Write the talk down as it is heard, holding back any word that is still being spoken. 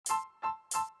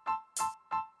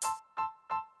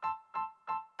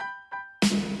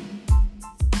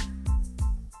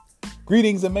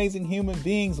Greetings, amazing human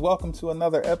beings. Welcome to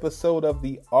another episode of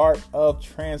The Art of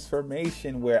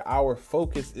Transformation, where our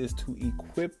focus is to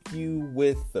equip you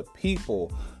with the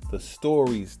people, the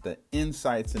stories, the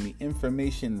insights, and the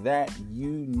information that you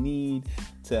need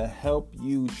to help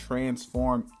you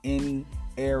transform any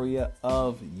area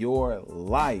of your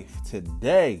life.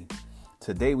 Today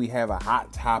we have a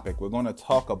hot topic. We're going to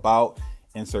talk about,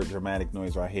 insert dramatic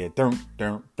noise right here,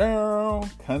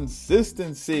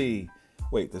 consistency.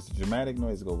 Wait, does the dramatic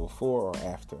noise go before or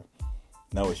after?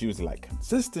 No, it's usually like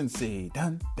consistency.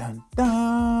 Dun, dun,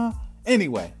 dun.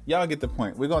 Anyway, y'all get the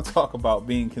point. We're going to talk about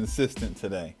being consistent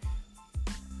today.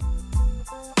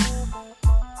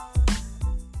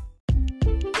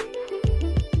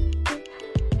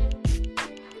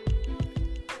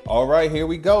 All right, here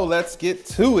we go. Let's get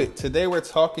to it. Today we're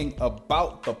talking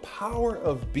about the power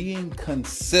of being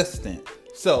consistent.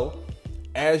 So,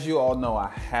 as you all know, I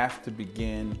have to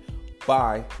begin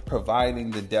by providing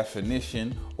the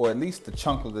definition, or at least the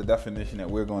chunk of the definition that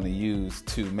we're going to use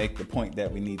to make the point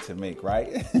that we need to make,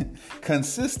 right?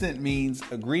 Consistent means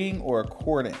agreeing or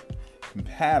accordant,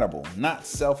 compatible, not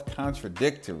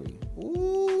self-contradictory.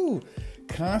 Ooh,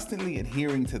 constantly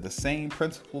adhering to the same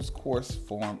principles, course,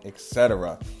 form,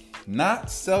 etc.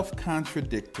 Not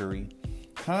self-contradictory,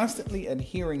 constantly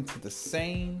adhering to the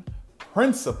same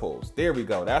principles. There we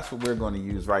go. That's what we're going to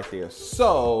use right there.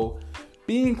 So,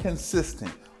 being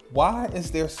consistent. Why is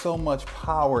there so much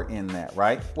power in that,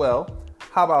 right? Well,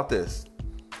 how about this?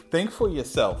 Think for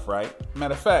yourself, right?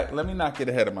 Matter of fact, let me not get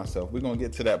ahead of myself. We're going to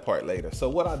get to that part later. So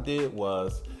what I did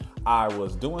was I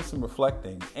was doing some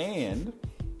reflecting, and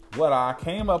what I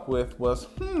came up with was,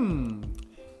 in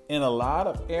a lot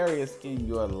of areas in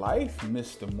your life,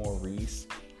 Mr. Maurice,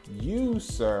 you,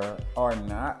 sir, are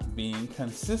not being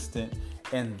consistent,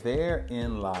 and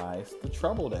therein lies the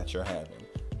trouble that you're having.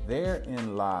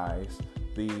 Therein lies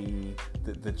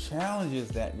the challenges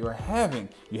that you're having.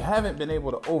 You haven't been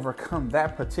able to overcome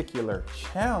that particular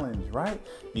challenge, right?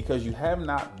 Because you haven't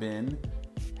been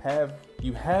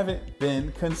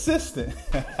consistent.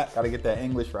 Gotta get that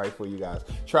English right for you guys.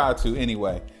 Try to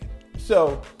anyway.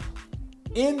 So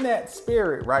in that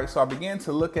spirit, right? So I began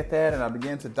to look at that, and I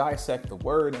began to dissect the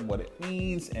word and what it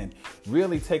means, and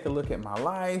really take a look at my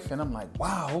life. And I'm like,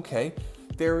 wow, okay.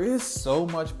 There is so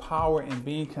much power in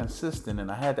being consistent. And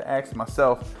I had to ask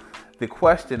myself the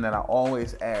question that I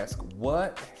always ask: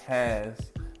 what has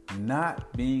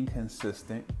not being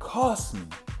consistent cost me?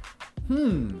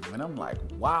 And I'm like,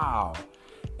 wow.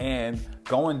 And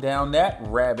going down that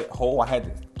rabbit hole, I had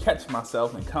to catch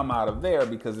myself and come out of there,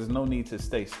 because there's no need to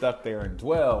stay stuck there and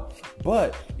dwell.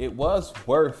 But it was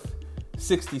worth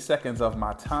 60 seconds of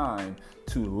my time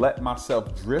to let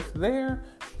myself drift there,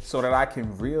 so that I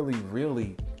can really,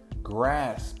 really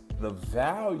grasp the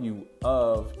value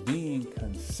of being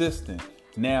consistent.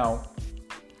 Now,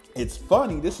 it's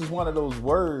funny. This is one of those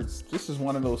words. This is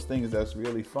one of those things that's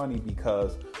really funny,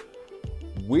 because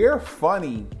we're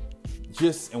funny.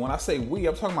 And when I say we,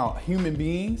 I'm talking about human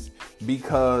beings,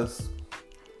 because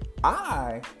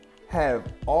I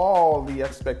have all the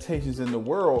expectations in the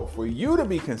world for you to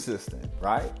be consistent,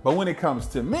 right? But when it comes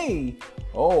to me,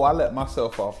 I let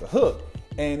myself off the hook.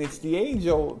 And it's the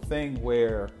age-old thing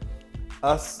where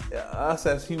us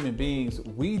as human beings,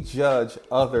 we judge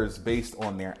others based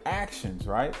on their actions,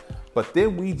 right? But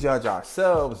then we judge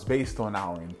ourselves based on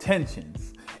our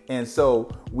intentions. And so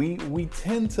we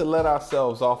tend to let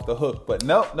ourselves off the hook. But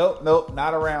nope,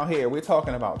 not around here. We're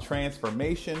talking about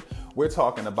transformation. We're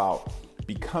talking about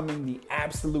becoming the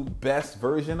absolute best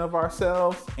version of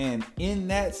ourselves. And in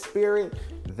that spirit,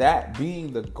 that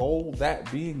being the goal, that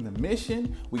being the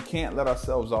mission, we can't let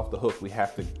ourselves off the hook. We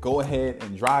have to go ahead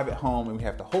and drive it home, and we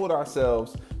have to hold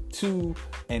ourselves to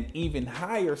an even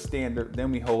higher standard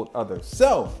than we hold others.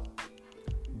 So,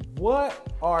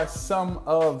 what are some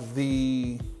of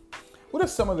the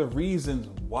reasons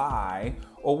why,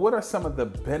 or what are some of the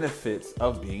benefits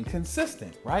of being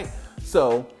consistent, right?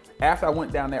 So, after I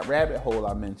went down that rabbit hole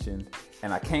I mentioned,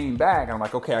 and I came back, and I'm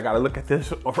like, okay, I got to look at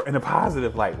this in a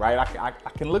positive light, right? I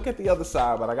can look at the other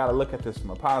side, but I got to look at this from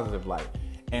a positive light.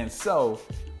 And so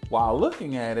while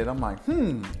looking at it, I'm like,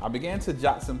 I began to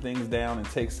jot some things down and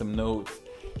take some notes.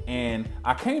 And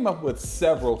I came up with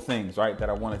several things, right, that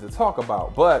I wanted to talk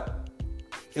about. But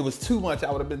it was too much.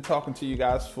 I would have been talking to you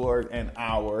guys for an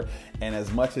hour. And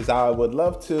as much as I would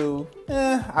love to,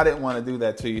 I didn't want to do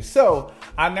that to you. So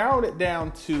I narrowed it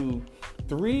down to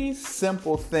 3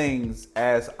 simple things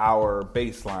as our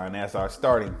baseline, as our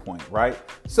starting point, right?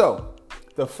 So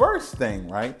the first thing,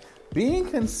 right? Being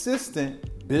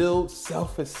consistent builds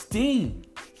self-esteem.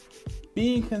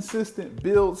 Being consistent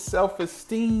builds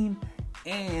self-esteem,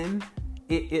 and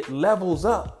it levels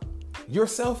up your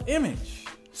self-image.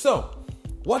 So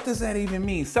what does that even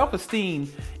mean?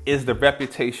 Self-esteem is the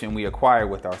reputation we acquire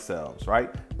with ourselves, right?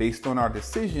 Based on our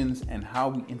decisions and how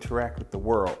we interact with the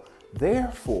world.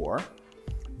 Therefore,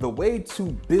 the way to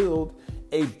build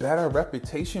a better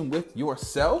reputation with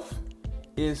yourself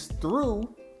is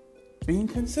through being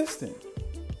consistent,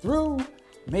 through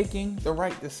making the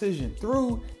right decision,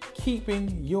 through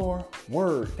keeping your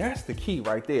word. That's the key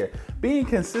right there. Being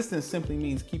consistent simply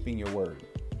means keeping your word,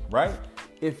 right?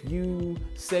 If you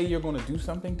say you're going to do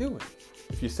something, do it.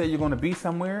 If you say you're going to be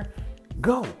somewhere,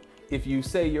 go. If you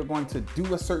say you're going to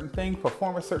do a certain thing,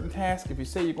 perform a certain task, if you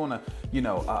say you're going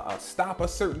to, stop a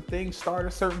certain thing, start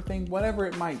a certain thing, whatever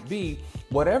it might be,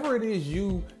 whatever it is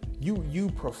you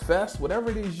profess, whatever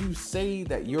it is you say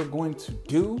that you're going to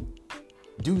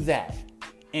do that.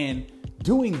 And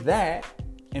doing that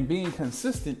and being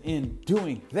consistent in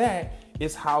doing that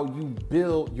is how you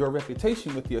build your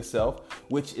reputation with yourself,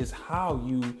 which is how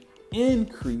you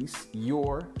increase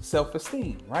your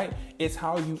self-esteem, right? It's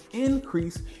how you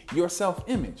increase your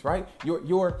self-image, right?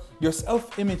 Your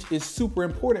self-image is super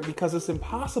important because it's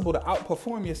impossible to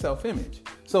outperform your self-image.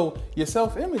 So your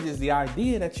self-image is the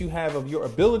idea that you have of your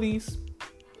abilities,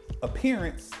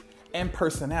 appearance, and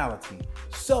personality.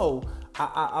 So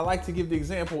I like to give the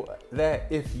example that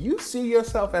if you see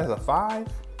yourself as a 5,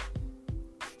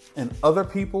 and other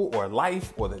people or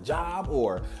life or the job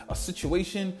or a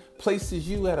situation places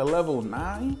you at a level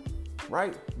 9,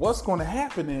 right? What's going to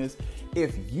happen is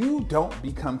if you don't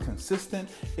become consistent,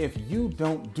 if you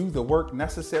don't do the work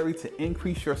necessary to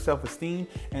increase your self-esteem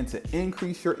and to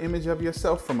increase your image of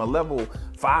yourself from a level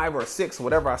 5 or 6,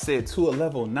 whatever I said, to a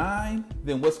level 9,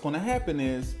 then what's going to happen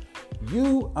is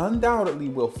you undoubtedly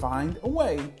will find a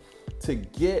way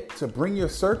to bring your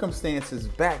circumstances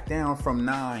back down from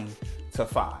 9 to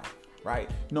 5, right?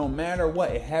 No matter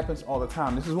what, it happens all the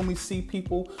time. This is when we see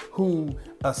people who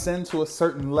ascend to a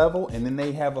certain level and then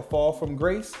they have a fall from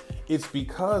grace. It's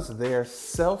because their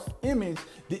self-image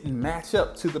didn't match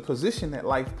up to the position that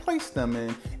life placed them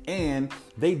in, and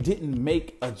they didn't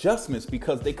make adjustments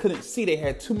because they couldn't see. They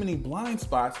had too many blind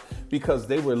spots because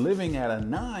they were living at a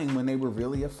 9 when they were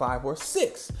really a 5 or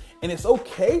 6. And it's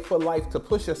okay for life to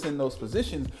push us in those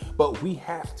positions, but we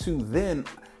have to then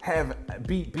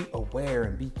be aware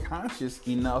and be conscious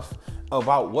enough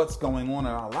about what's going on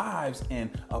in our lives and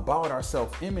about our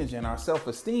self-image and our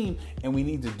self-esteem. And we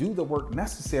need to do the work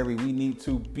necessary. We need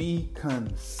to be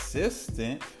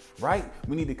consistent, right?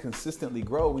 We need to consistently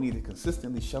grow. We need to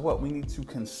consistently show up. We need to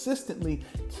consistently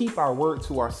keep our word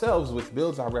to ourselves, which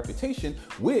builds our reputation,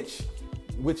 which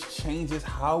changes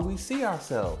how we see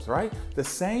ourselves, right? The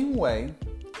same way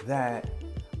that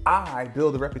I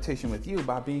build a reputation with you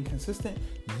by being consistent,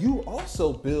 you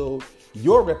also build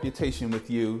your reputation with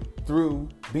you through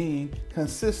being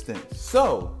consistent.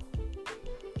 So,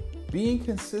 being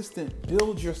consistent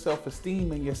builds your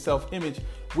self-esteem and your self-image,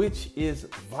 which is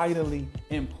vitally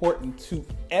important to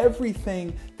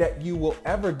everything that you will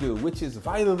ever do, which is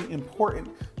vitally important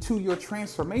to your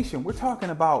transformation. We're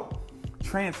talking about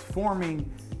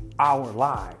transforming our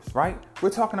lives, right?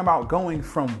 We're talking about going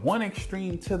from one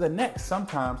extreme to the next.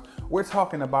 Sometimes we're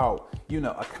talking about,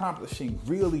 accomplishing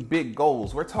really big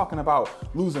goals. We're talking about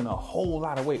losing a whole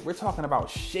lot of weight. We're talking about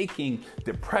shaking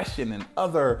depression and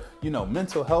other,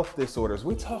 mental health disorders.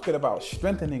 We're talking about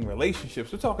strengthening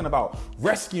relationships. We're talking about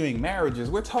rescuing marriages.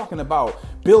 We're talking about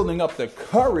building up the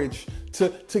courage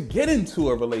to get into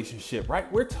a relationship, right?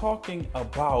 We're talking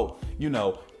about,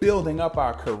 building up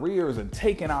our careers and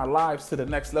taking our lives to the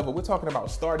next level. We're talking about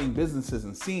starting businesses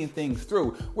and seeing things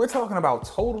through. We're talking about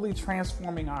totally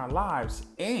transforming our lives.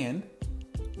 And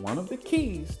one of the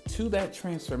keys to that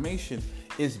transformation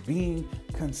is being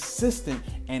consistent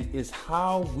and is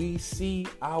how we see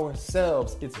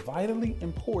ourselves. It's vitally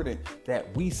important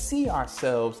that we see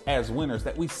ourselves as winners,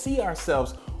 that we see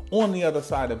ourselves on the other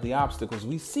side of the obstacles.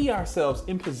 We see ourselves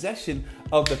in possession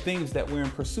of the things that we're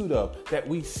in pursuit of, that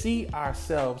we see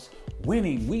ourselves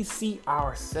winning. We see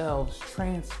ourselves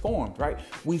transformed, right?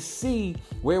 We see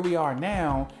where we are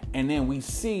now, and then we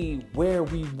see where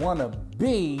we want to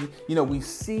be. We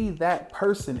see that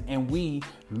person and we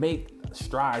make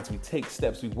strides, we take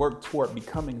steps, we work toward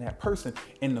becoming that person.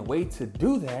 And the way to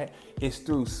do that is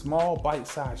through small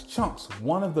bite-sized chunks.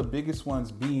 One of the biggest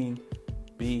ones being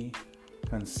be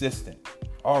consistent.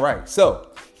 All right.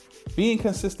 So being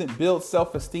consistent builds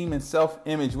self-esteem and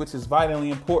self-image, which is vitally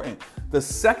important. The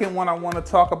second one I want to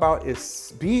talk about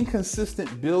is being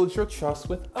consistent builds your trust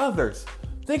with others.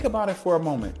 Think about it for a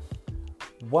moment.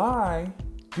 Why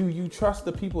do you trust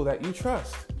the people that you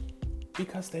trust?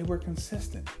 Because they were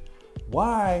consistent.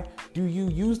 Why do you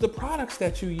use the products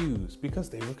that you use? Because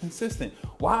they were consistent.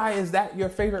 Why is that your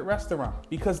favorite restaurant?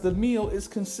 Because the meal is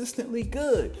consistently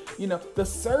good. The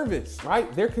service,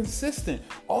 right? They're consistent.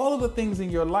 All of the things in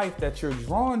your life that you're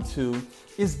drawn to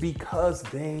is because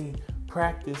they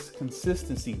practice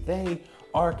consistency. They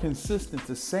are consistent.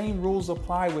 The same rules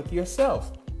apply with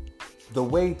yourself. The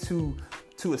way to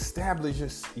establish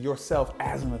yourself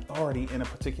as an authority in a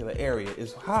particular area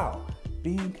is how?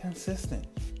 Being consistent,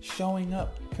 showing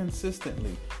up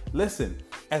consistently. Listen,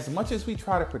 as much as we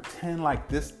try to pretend like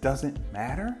this doesn't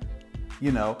matter,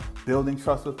 building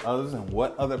trust with others and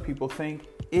what other people think,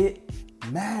 it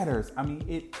matters.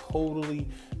 It totally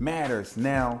matters.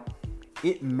 Now,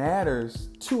 it matters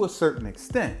to a certain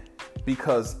extent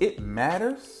because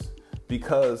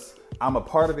I'm a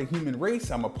part of the human race.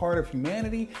 I'm a part of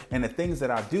humanity. And the things that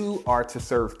I do are to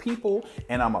serve people.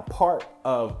 And I'm a part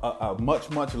of a much,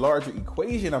 much larger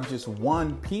equation. I'm just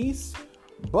one piece.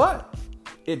 But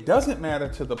it doesn't matter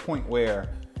to the point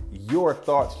where your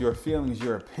thoughts, your feelings,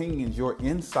 your opinions, your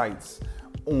insights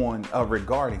on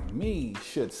regarding me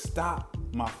should stop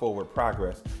my forward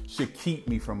progress, should keep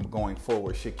me from going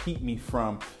forward, should keep me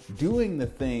from doing the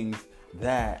things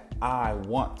that I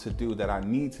want to do, that I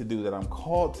need to do, that I'm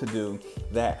called to do,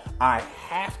 that I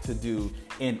have to do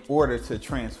in order to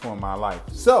transform my life.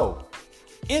 So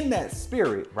in that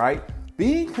spirit, right,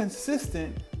 being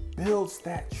consistent builds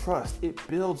that trust. It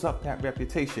builds up that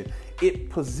reputation. It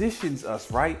positions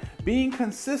us, right? Being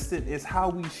consistent is how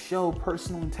we show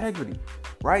personal integrity,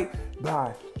 right?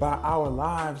 By our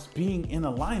lives being in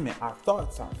alignment, our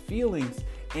thoughts, our feelings,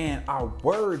 and our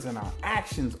words and our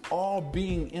actions all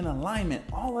being in alignment.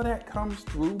 All of that comes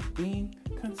through being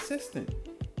consistent.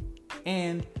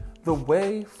 And the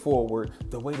way forward,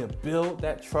 the way to build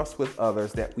that trust with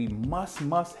others that we must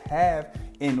have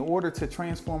in order to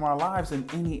transform our lives in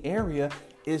any area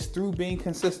is through being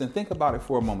consistent. Think about it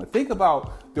for a moment. Think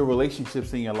about the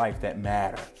relationships in your life that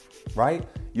matter, right?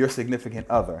 Your significant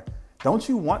other. Don't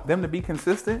you want them to be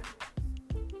consistent?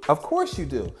 Of course you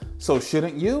do. So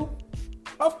shouldn't you?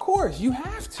 Of course, you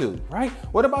have to, right?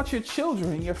 What about your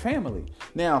children and your family?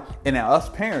 Now us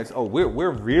parents,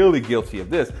 we're really guilty of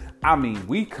this.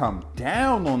 We come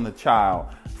down on the child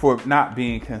for not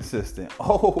being consistent.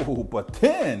 But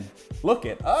then look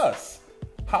at us.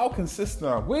 How consistent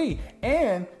are we?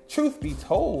 And truth be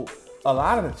told, a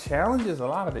lot of the challenges, a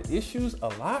lot of the issues, a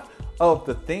lot of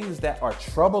the things that are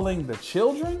troubling the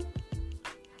children,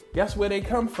 guess where they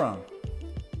come from?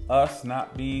 Us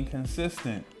not being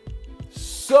consistent.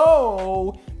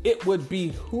 So it would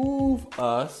behoove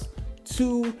us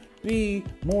to be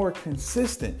more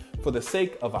consistent for the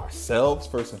sake of ourselves,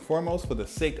 first and foremost, for the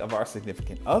sake of our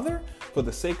significant other, for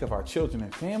the sake of our children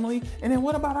and family. And then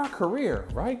what about our career,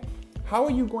 right? How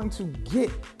are you going to get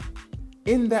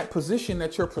in that position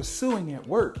that you're pursuing at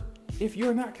work if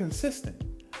you're not consistent?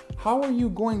 How are you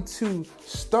going to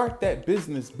start that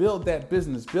business, build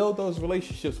those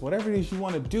relationships, whatever it is you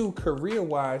want to do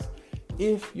career-wise,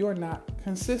 if you're not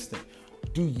consistent?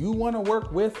 Do you want to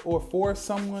work with or for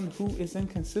someone who is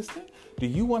inconsistent? Do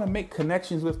you want to make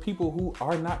connections with people who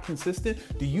are not consistent?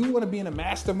 Do you want to be in a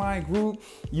mastermind group,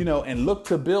 and look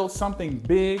to build something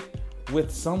big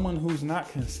with someone who's not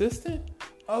consistent?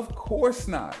 Of course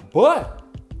not. But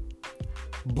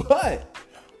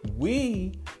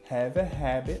we have a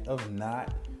habit of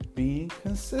not being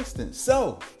consistent.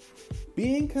 So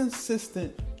being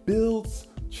consistent builds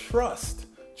trust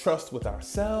with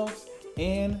ourselves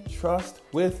and trust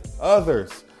with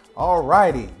others.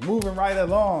 Alrighty, moving right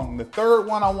along. The third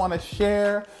one I want to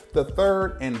share, the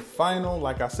third and final,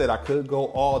 like I said, I could go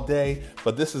all day,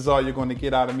 but this is all you're going to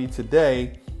get out of me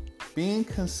today. Being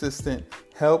consistent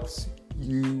helps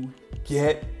you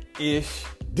get ish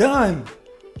done.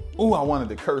 Ooh, I wanted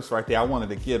to curse right there. I wanted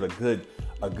to give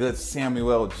a good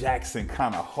Samuel L. Jackson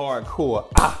kind of hardcore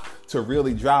to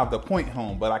really drive the point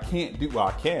home, but I can't do. Well,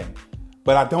 I can,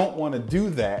 but I don't want to do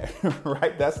that.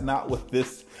 Right? That's not what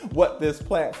this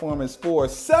platform is for.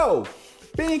 So,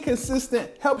 being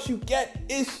consistent helps you get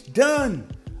ish done.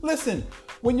 Listen,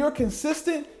 when you're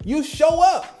consistent, you show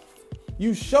up.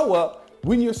 You show up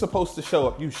when you're supposed to show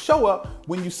up. You show up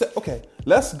when you say, okay,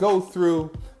 let's go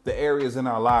through the areas in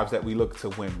our lives that we look to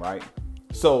win, right?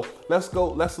 So let's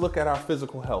look at our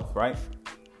physical health, right?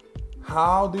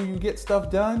 How do you get stuff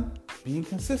done? Being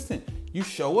consistent. You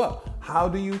show up. How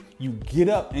do you get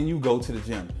up and you go to the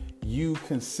gym? You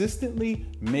consistently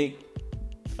make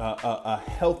a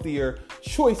healthier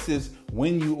choices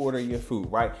when you order your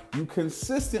food, right? You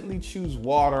consistently choose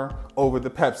water over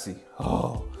the Pepsi.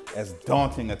 Oh, as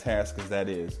daunting a task as that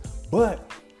is.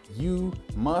 But you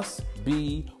must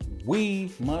be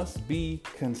we must be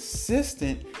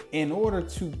consistent in order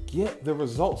to get the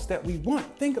results that we want.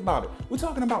 Think about it. We're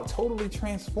talking about totally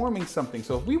transforming something.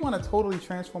 So if we want to totally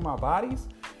transform our bodies,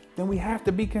 then we have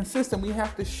to be consistent. We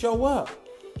have to show up.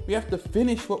 We have to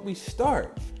finish what we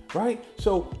start, right?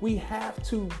 So we have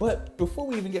to, but before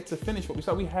we even get to finish what we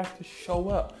start, we have to show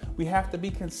up. We have to be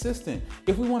consistent.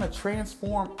 If we want to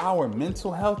transform our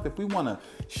mental health, if we want to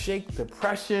shake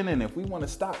depression, and if we want to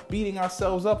stop beating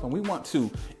ourselves up, and we want to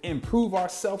improve our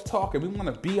self-talk, and we want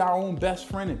to be our own best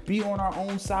friend and be on our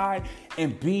own side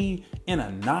and be in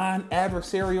a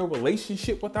non-adversarial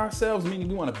relationship with ourselves, meaning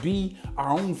we want to be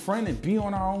our own friend and be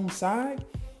on our own side,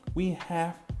 we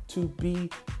have to be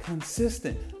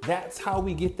consistent. That's how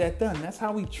we get that done. That's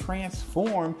how we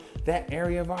transform that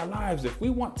area of our lives. If we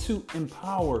want to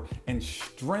empower and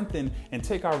strengthen and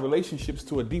take our relationships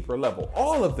to a deeper level,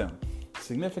 all of them,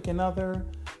 significant other,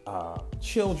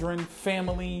 children,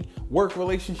 family, work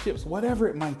relationships, whatever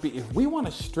it might be, if we want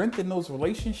to strengthen those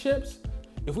relationships,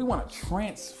 if we want to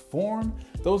transform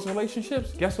those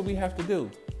relationships, guess what we have to do?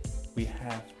 We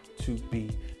have to be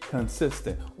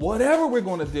consistent. Whatever we're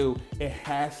going to do, it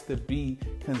has to be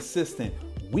consistent.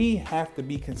 We have to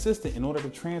be consistent in order to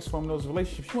transform those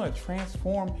relationships. You want to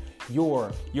transform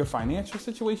your financial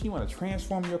situation. You want to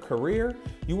transform your career.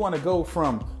 You want to go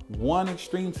from one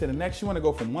extreme to the next. You want to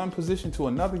go from one position to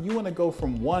another. You want to go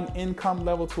from one income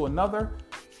level to another.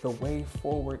 The way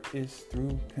forward is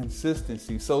through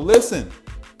consistency. So listen,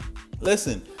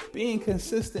 being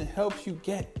consistent helps you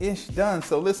get ish done.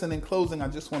 So listen, in closing, I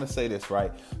just want to say this,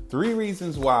 right? Three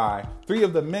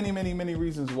of the many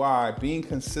reasons why being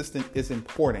consistent is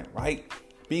important, right?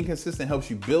 Being consistent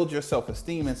helps you build your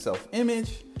self-esteem and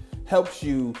self-image, helps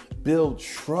you build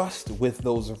trust with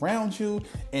those around you,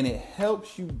 and it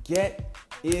helps you get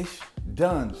ish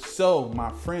done. So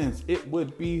my friends, it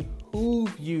would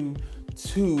behoove you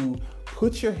to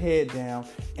put your head down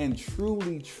and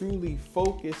truly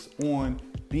focus on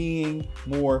being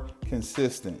more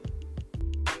consistent.